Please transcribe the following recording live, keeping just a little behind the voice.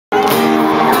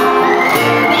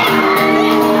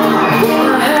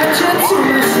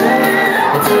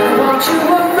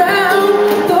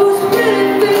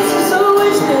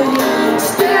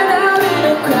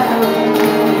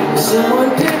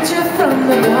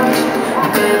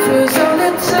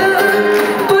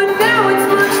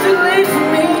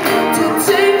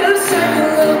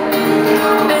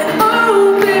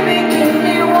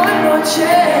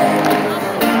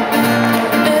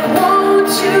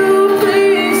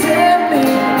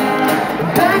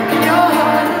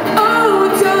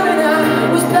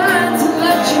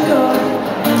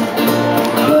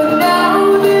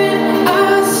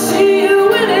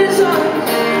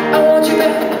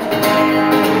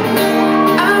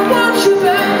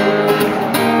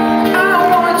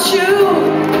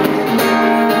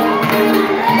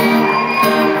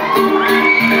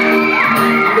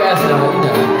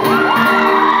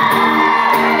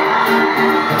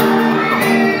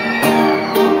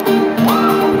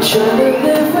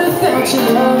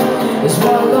It's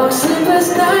one long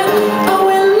sleepless night. Oh,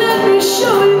 and let me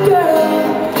show you, girl,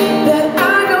 that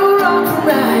I know wrong from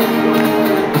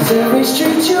right. 'Cause every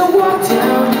street you walk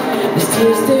down, there's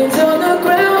tear stains on the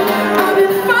ground. I've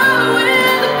been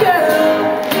following the girl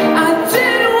I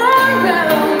didn't want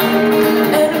around.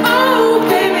 And oh,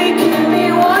 baby, give me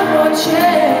one more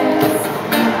chance.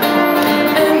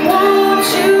 And won't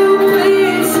you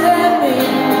please let me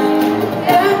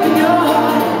back in your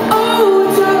heart? Oh,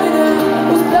 darling, I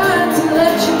was blind to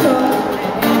let you go.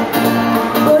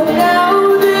 But now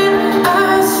that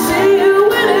I see you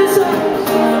in his arms,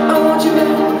 I want you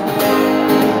back.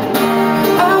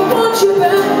 I want you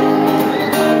back.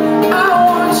 I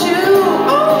want you.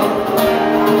 Oh.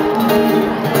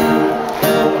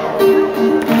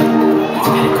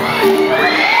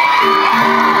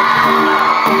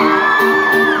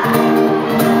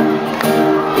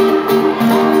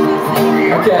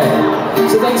 Okay,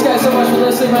 so thanks guys so much for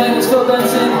listening. My name is Phil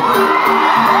Bensen.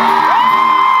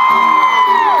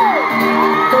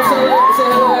 Go say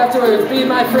hello afterwards. Be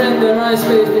my friend in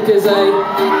MySpace because I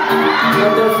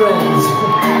have no friends.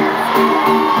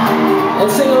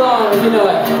 And sing along if you know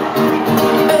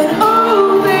it.